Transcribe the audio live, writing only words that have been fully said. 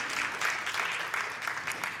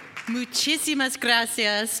Muchísimas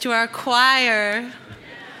gracias to our choir.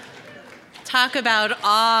 Talk about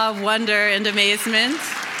awe, wonder, and amazement.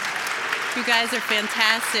 You guys are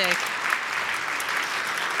fantastic.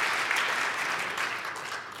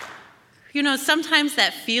 You know, sometimes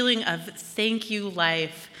that feeling of thank you,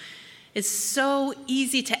 life, is so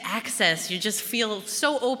easy to access. You just feel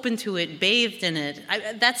so open to it, bathed in it.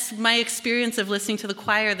 That's my experience of listening to the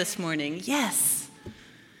choir this morning. Yes.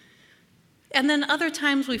 And then other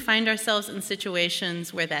times we find ourselves in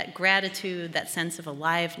situations where that gratitude, that sense of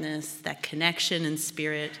aliveness, that connection in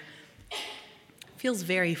spirit feels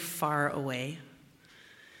very far away.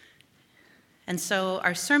 And so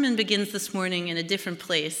our sermon begins this morning in a different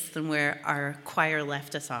place than where our choir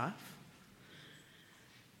left us off.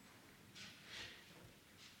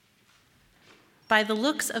 By the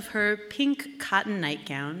looks of her pink cotton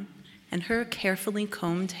nightgown and her carefully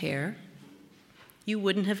combed hair, you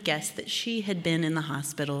wouldn't have guessed that she had been in the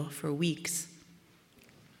hospital for weeks.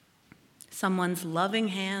 Someone's loving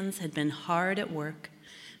hands had been hard at work,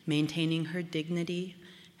 maintaining her dignity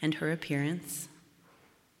and her appearance.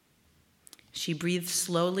 She breathed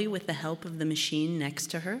slowly with the help of the machine next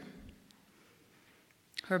to her.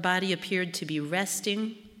 Her body appeared to be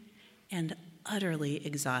resting and utterly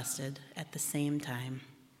exhausted at the same time.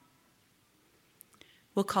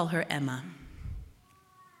 We'll call her Emma.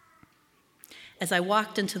 As I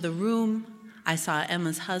walked into the room, I saw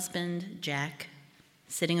Emma's husband, Jack,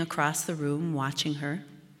 sitting across the room watching her.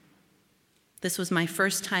 This was my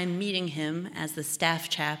first time meeting him as the staff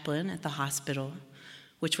chaplain at the hospital,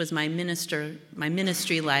 which was my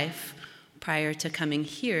ministry life prior to coming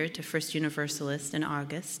here to First Universalist in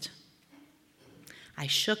August. I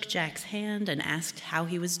shook Jack's hand and asked how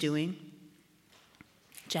he was doing.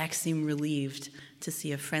 Jack seemed relieved to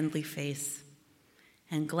see a friendly face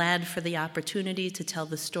and glad for the opportunity to tell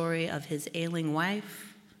the story of his ailing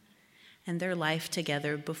wife and their life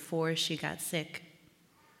together before she got sick.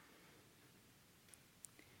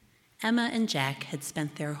 Emma and Jack had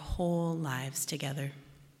spent their whole lives together.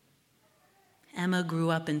 Emma grew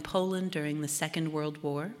up in Poland during the Second World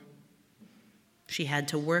War. She had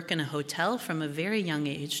to work in a hotel from a very young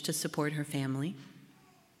age to support her family.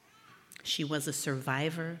 She was a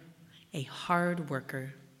survivor, a hard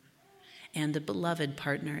worker, and a beloved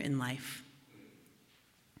partner in life.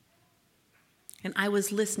 And I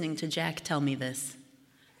was listening to Jack tell me this.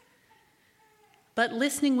 But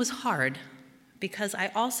listening was hard because I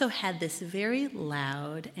also had this very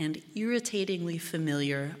loud and irritatingly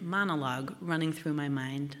familiar monologue running through my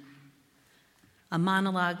mind. A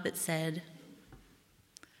monologue that said,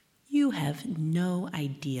 "You have no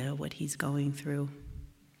idea what he's going through.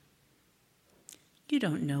 You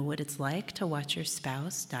don't know what it's like to watch your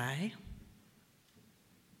spouse die.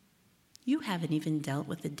 You haven't even dealt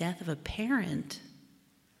with the death of a parent.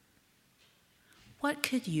 What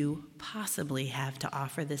could you possibly have to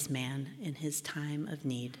offer this man in his time of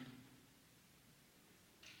need?"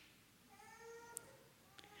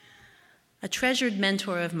 A treasured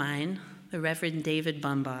mentor of mine, the Reverend David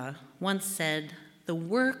Bumbaugh, once said, "The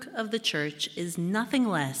work of the church is nothing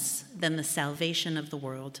less than the salvation of the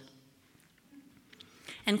world."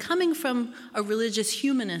 And coming from a religious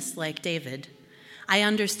humanist like David, I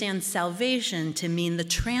understand salvation to mean the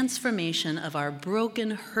transformation of our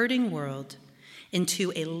broken, hurting world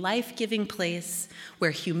into a life-giving place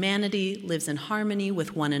where humanity lives in harmony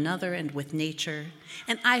with one another and with nature.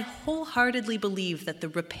 And I wholeheartedly believe that the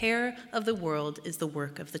repair of the world is the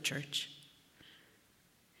work of the church.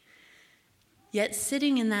 Yet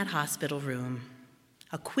sitting in that hospital room,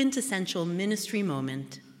 a quintessential ministry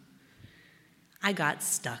moment, I got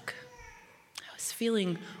stuck. I was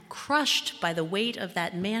feeling crushed by the weight of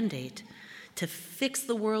that mandate to fix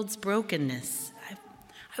the world's brokenness.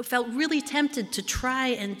 I felt really tempted to try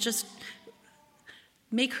and just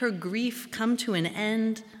make her grief come to an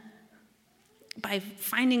end by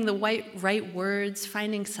finding the right words,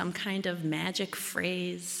 finding some kind of magic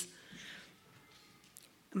phrase.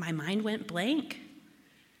 My mind went blank.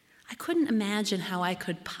 I couldn't imagine how I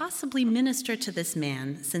could possibly minister to this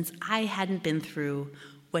man since I hadn't been through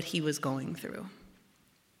what he was going through.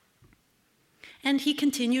 And he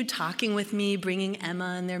continued talking with me, bringing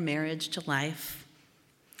Emma and their marriage to life.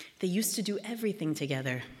 They used to do everything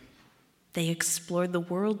together. They explored the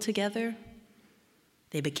world together.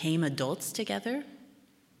 They became adults together.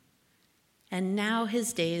 And now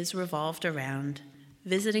his days revolved around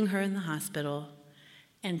visiting her in the hospital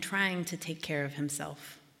and trying to take care of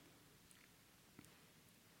himself.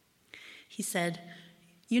 He said,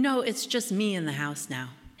 "You know, it's just me in the house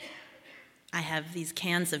now. I have these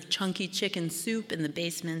cans of chunky chicken soup in the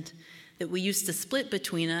basement that we used to split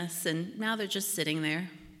between us, and now they're just sitting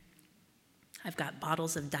there. I've got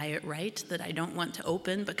bottles of Diet Right that I don't want to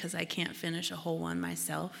open because I can't finish a whole one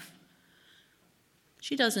myself.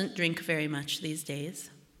 She doesn't drink very much these days.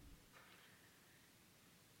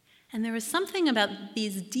 And there was something about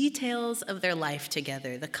these details of their life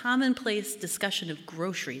together, the commonplace discussion of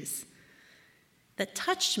groceries, that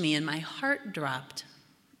touched me and my heart dropped.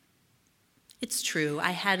 It's true,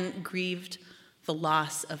 I hadn't grieved the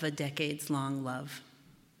loss of a decades-long love.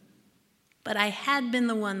 But I had been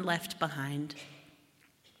the one left behind,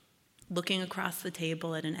 looking across the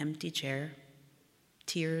table at an empty chair,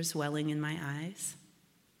 tears welling in my eyes.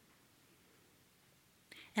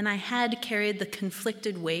 And I had carried the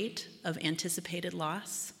conflicted weight of anticipated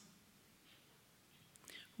loss,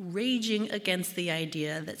 raging against the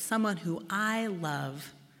idea that someone who I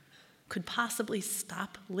love could possibly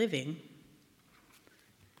stop living,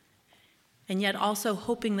 and yet also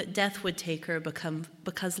hoping that death would take her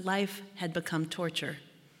because life had become torture.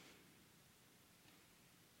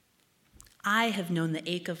 I have known the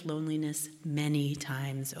ache of loneliness many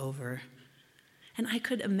times over, and I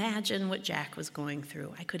could imagine what Jack was going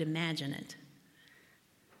through. I could imagine it.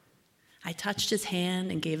 I touched his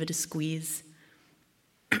hand and gave it a squeeze.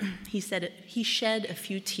 He shed a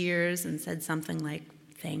few tears and said something like,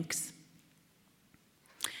 "Thanks."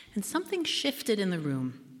 And something shifted in the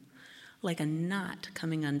room, like a knot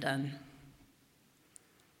coming undone.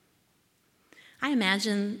 I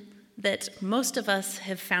imagine that most of us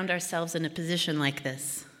have found ourselves in a position like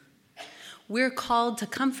this. We're called to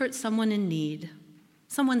comfort someone in need,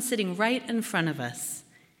 someone sitting right in front of us.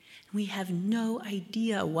 We have no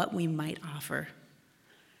idea what we might offer.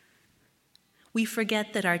 We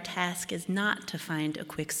forget that our task is not to find a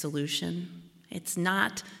quick solution. It's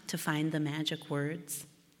not to find the magic words.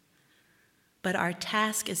 But our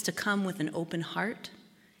task is to come with an open heart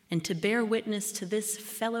and to bear witness to this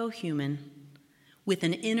fellow human with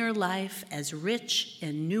an inner life as rich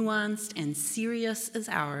and nuanced and serious as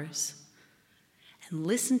ours, and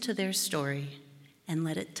listen to their story and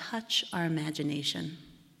let it touch our imagination.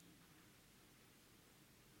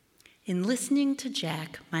 In listening to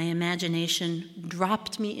Jack, my imagination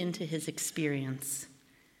dropped me into his experience.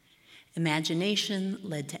 Imagination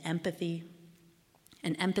led to empathy,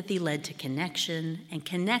 and empathy led to connection, and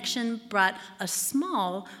connection brought a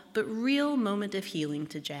small but real moment of healing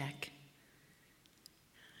to Jack.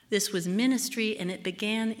 This was ministry, and it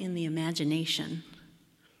began in the imagination.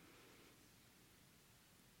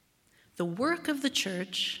 The work of the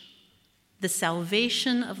church, the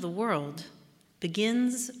salvation of the world,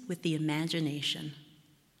 begins with the imagination.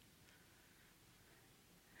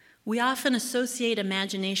 We often associate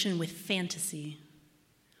imagination with fantasy,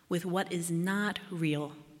 with what is not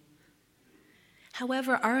real.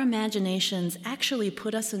 However, our imaginations actually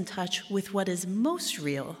put us in touch with what is most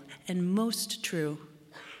real and most true.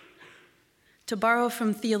 To borrow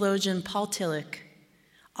from theologian Paul Tillich,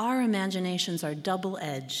 our imaginations are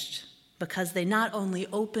double-edged because they not only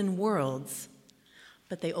open worlds,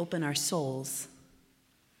 but they open our souls.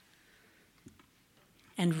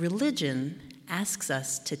 And religion asks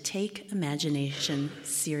us to take imagination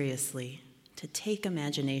seriously,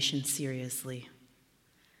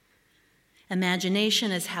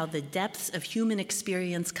 Imagination is how the depths of human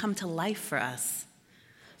experience come to life for us,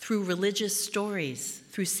 through religious stories,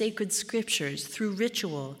 through sacred scriptures, through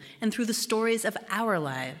ritual, and through the stories of our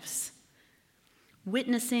lives.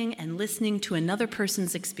 Witnessing and listening to another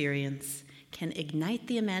person's experience can ignite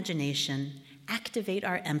the imagination, activate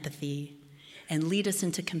our empathy, and lead us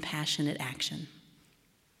into compassionate action.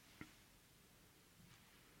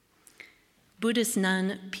 Buddhist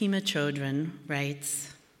nun Pema Chodron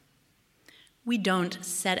writes, "We don't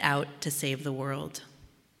set out to save the world.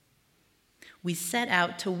 We set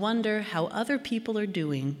out to wonder how other people are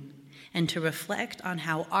doing and to reflect on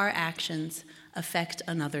how our actions affect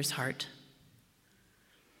another's heart."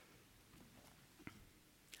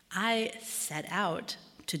 I set out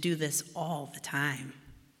to do this all the time,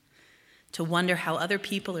 to wonder how other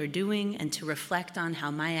people are doing and to reflect on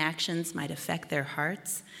how my actions might affect their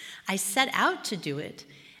hearts. I set out to do it,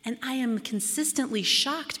 and I am consistently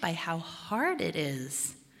shocked by how hard it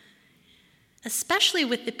is, especially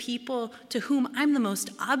with the people to whom I'm the most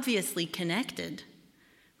obviously connected.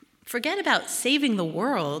 Forget about saving the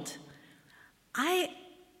world. I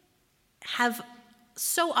have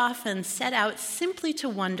so often set out simply to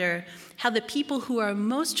wonder how the people who are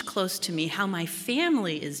most close to me, how my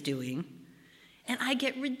family is doing, and I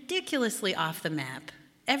get ridiculously off the map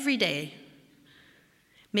every day.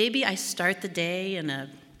 Maybe I start the day in a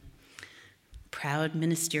proud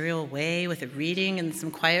ministerial way with a reading and some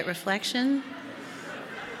quiet reflection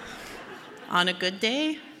on a good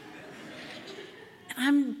day. And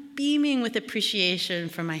I'm beaming with appreciation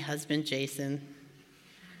for my husband, Jason.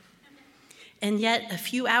 And yet, a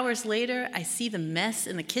few hours later, I see the mess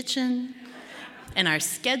in the kitchen and our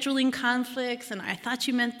scheduling conflicts, and I thought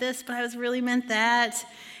you meant this, but I really meant that.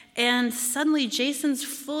 And suddenly, Jason's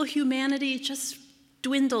full humanity just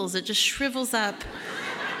dwindles. It just shrivels up.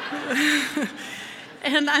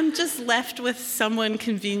 And I'm just left with someone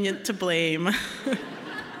convenient to blame.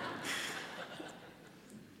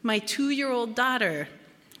 My 2-year-old daughter,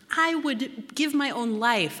 I would give my own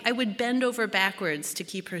life. I would bend over backwards to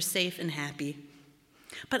keep her safe and happy.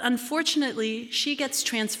 But unfortunately, she gets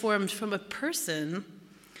transformed from a person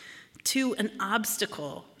to an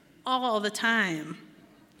obstacle all the time.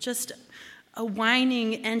 Just a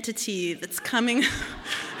whining entity that's coming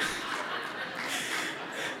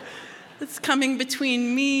that's coming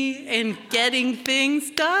between me and getting things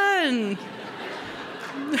done.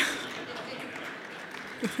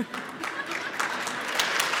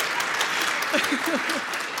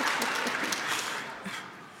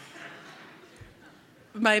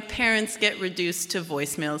 My parents get reduced to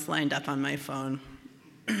voicemails lined up on my phone.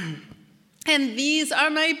 And these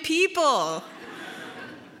are my people.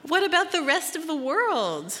 What about the rest of the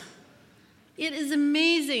world? It is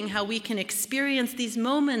amazing how we can experience these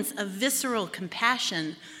moments of visceral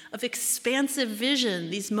compassion, of expansive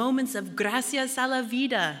vision, these moments of gracias a la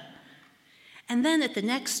vida. And then at the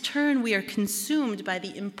next turn, we are consumed by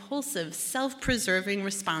the impulsive, self-preserving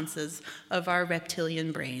responses of our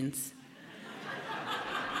reptilian brains.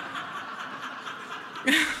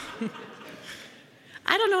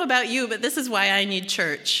 I don't know about you, but this is why I need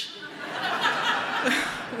church.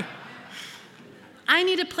 I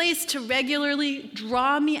need a place to regularly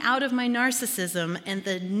draw me out of my narcissism and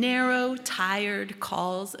the narrow, tired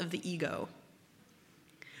calls of the ego.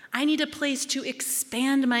 I need a place to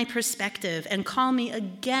expand my perspective and call me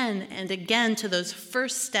again and again to those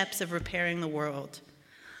first steps of repairing the world.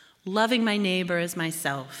 Loving my neighbor as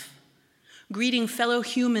myself. Greeting fellow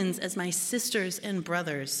humans as my sisters and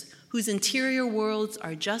brothers, whose interior worlds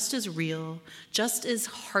are just as real, just as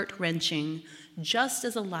heart-wrenching, just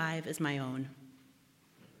as alive as my own.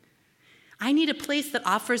 I need a place that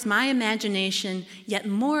offers my imagination yet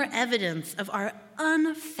more evidence of our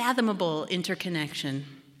unfathomable interconnection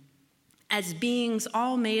as beings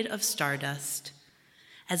all made of stardust,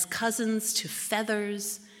 as cousins to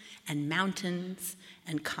feathers and mountains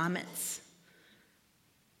and comets.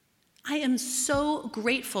 I am so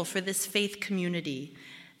grateful for this faith community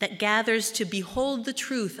that gathers to behold the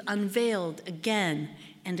truth unveiled again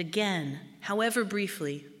and again, however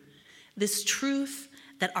briefly, this truth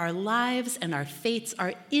that our lives and our fates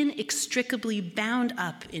are inextricably bound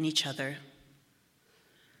up in each other.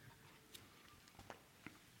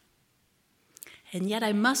 And yet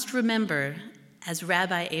I must remember, as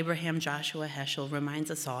Rabbi Abraham Joshua Heschel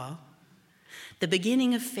reminds us all, the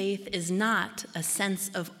beginning of faith is not a sense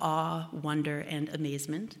of awe, wonder, and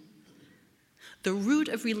amazement. The root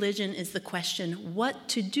of religion is the question, what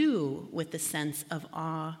to do with the sense of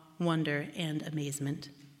awe, wonder, and amazement.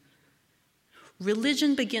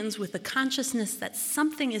 Religion begins with the consciousness that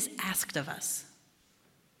something is asked of us.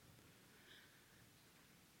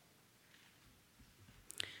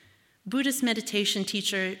 Buddhist meditation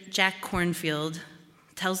teacher Jack Kornfield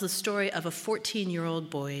tells the story of a 14-year-old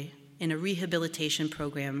boy in a rehabilitation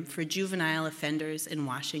program for juvenile offenders in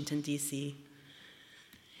Washington, D.C.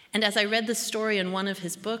 And as I read this story in one of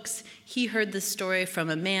his books, he heard this story from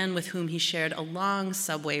a man with whom he shared a long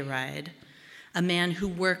subway ride, a man who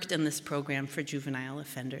worked in this program for juvenile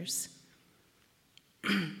offenders.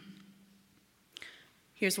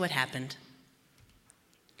 Here's what happened.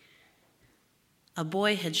 A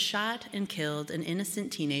boy had shot and killed an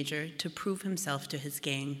innocent teenager to prove himself to his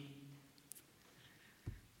gang.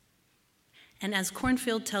 And as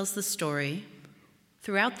Kornfield tells the story,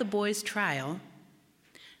 throughout the boy's trial,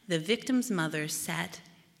 the victim's mother sat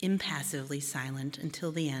impassively silent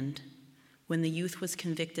until the end, when the youth was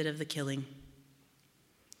convicted of the killing.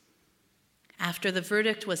 After the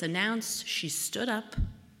verdict was announced, she stood up,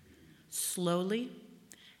 slowly,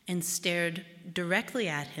 and stared directly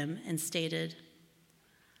at him and stated,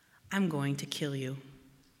 "I'm going to kill you."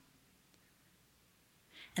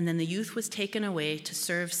 And then the youth was taken away to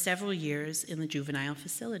serve several years in the juvenile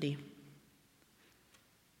facility.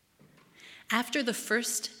 After the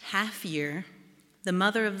first half year, the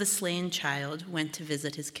mother of the slain child went to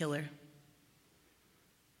visit his killer.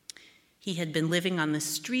 He had been living on the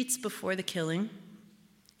streets before the killing,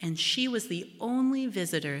 and she was the only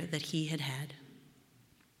visitor that he had had.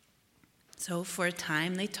 So for a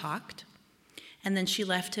time they talked, and then she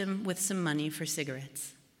left him with some money for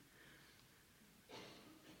cigarettes.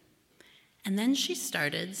 And then she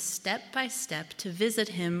started, step by step, to visit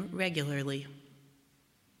him regularly,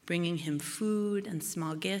 bringing him food and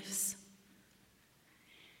small gifts.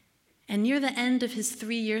 And near the end of his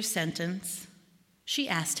 3-year sentence, she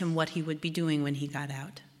asked him what he would be doing when he got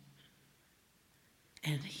out.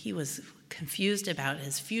 And he was confused about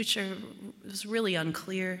his future. It was really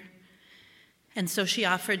unclear. And so she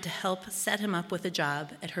offered to help set him up with a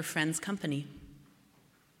job at her friend's company.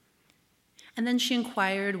 And then she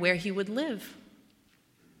inquired where he would live.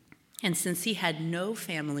 And since he had no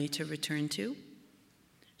family to return to,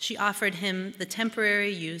 she offered him the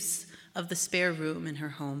temporary use of the spare room in her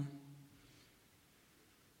home.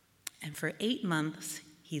 And for 8 months,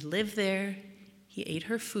 he lived there, he ate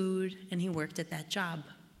her food, and he worked at that job.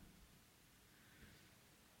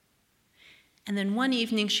 And then one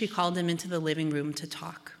evening, she called him into the living room to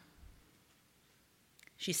talk.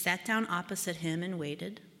 She sat down opposite him and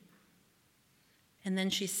waited. And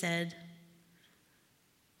then she said,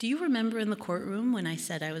 "Do you remember in the courtroom when I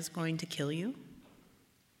said I was going to kill you?"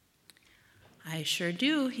 "I sure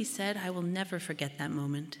do," he said. "I will never forget that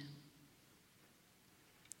moment."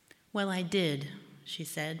 "Well, I did," she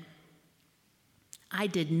said. "I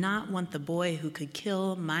did not want the boy who could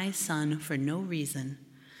kill my son for no reason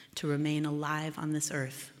to remain alive on this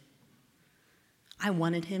earth. I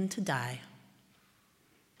wanted him to die.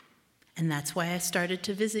 And that's why I started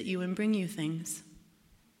to visit you and bring you things.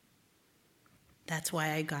 That's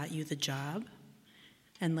why I got you the job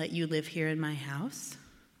and let you live here in my house.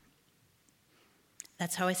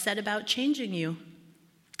 That's how I set about changing you.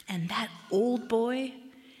 And that old boy,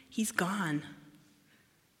 he's gone.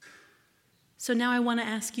 So now I want to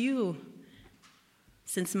ask you,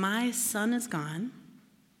 since my son is gone,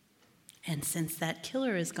 and since that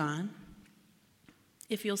killer is gone,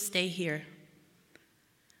 if you'll stay here.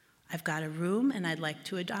 I've got a room, and I'd like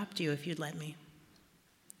to adopt you if you'd let me."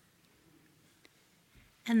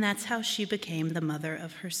 And that's how she became the mother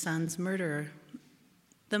of her son's murderer,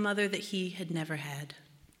 the mother that he had never had.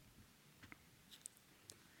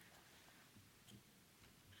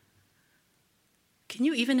 Can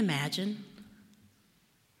you even imagine?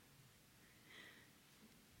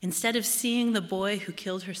 Instead of seeing the boy who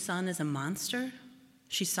killed her son as a monster,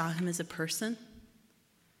 she saw him as a person.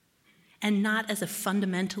 And not as a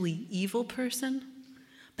fundamentally evil person,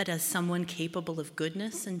 but as someone capable of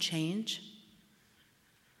goodness and change.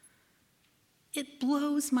 It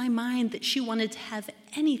blows my mind that she wanted to have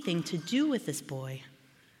anything to do with this boy.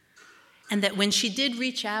 And that when she did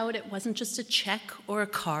reach out, it wasn't just a check or a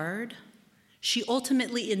card. She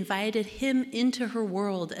ultimately invited him into her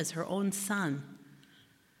world as her own son.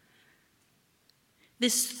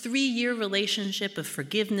 This 3-year relationship of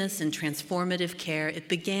forgiveness and transformative care, it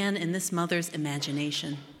began in this mother's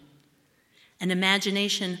imagination. An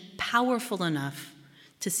imagination powerful enough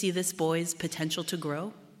to see this boy's potential to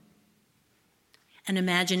grow. An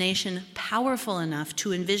imagination powerful enough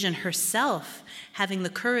to envision herself having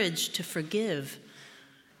the courage to forgive,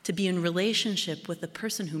 to be in relationship with the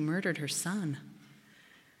person who murdered her son.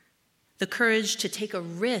 The courage to take a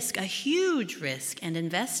risk, a huge risk, and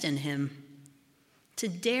invest in him. To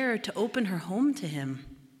dare to open her home to him.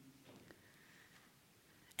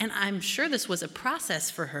 And I'm sure this was a process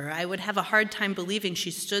for her. I would have a hard time believing she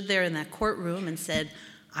stood there in that courtroom and said,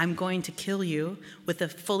 "I'm going to kill you," with a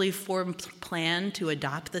fully formed plan to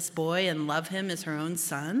adopt this boy and love him as her own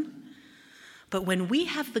son. But when we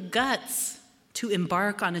have the guts to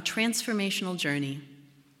embark on a transformational journey,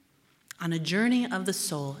 on a journey of the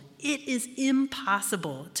soul, it is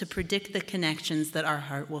impossible to predict the connections that our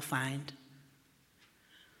heart will find.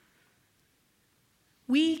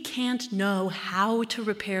 We can't know how to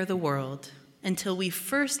repair the world until we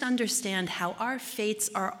first understand how our fates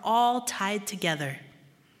are all tied together,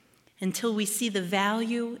 until we see the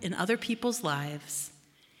value in other people's lives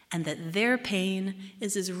and that their pain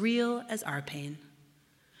is as real as our pain.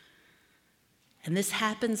 And this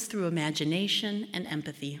happens through imagination and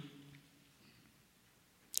empathy.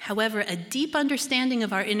 However, a deep understanding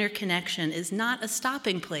of our inner connection is not a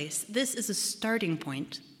stopping place. This is a starting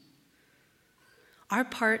point. Our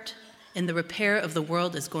part in the repair of the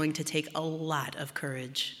world is going to take a lot of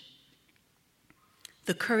courage.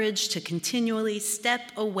 The courage to continually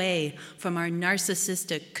step away from our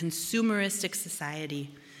narcissistic, consumeristic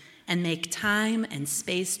society and make time and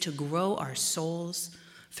space to grow our souls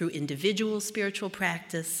through individual spiritual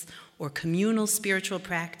practice or communal spiritual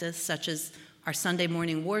practice, such as our Sunday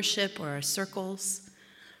morning worship or our circles.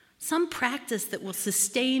 Some practice that will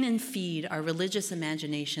sustain and feed our religious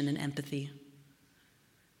imagination and empathy.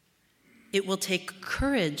 It will take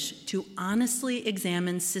courage to honestly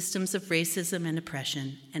examine systems of racism and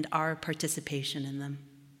oppression and our participation in them.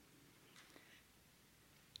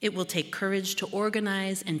 It will take courage to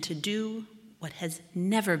organize and to do what has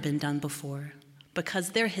never been done before, because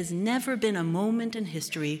there has never been a moment in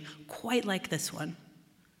history quite like this one.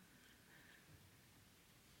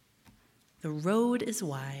 The road is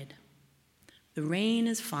wide, the rain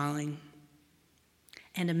is falling,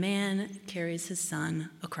 and a man carries his son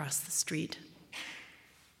across the street.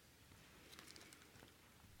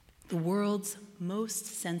 The world's most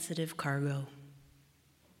sensitive cargo.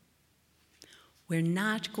 We're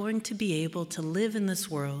not going to be able to live in this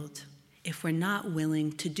world if we're not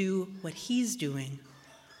willing to do what he's doing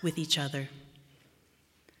with each other.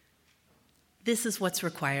 This is what's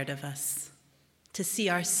required of us, to see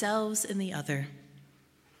ourselves in the other,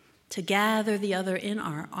 to gather the other in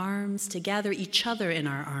our arms, to gather each other in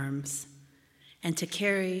our arms, and to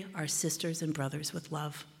carry our sisters and brothers with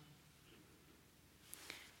love.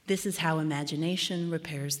 This is how imagination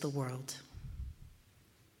repairs the world.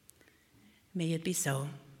 May it be so.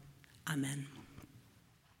 Amen.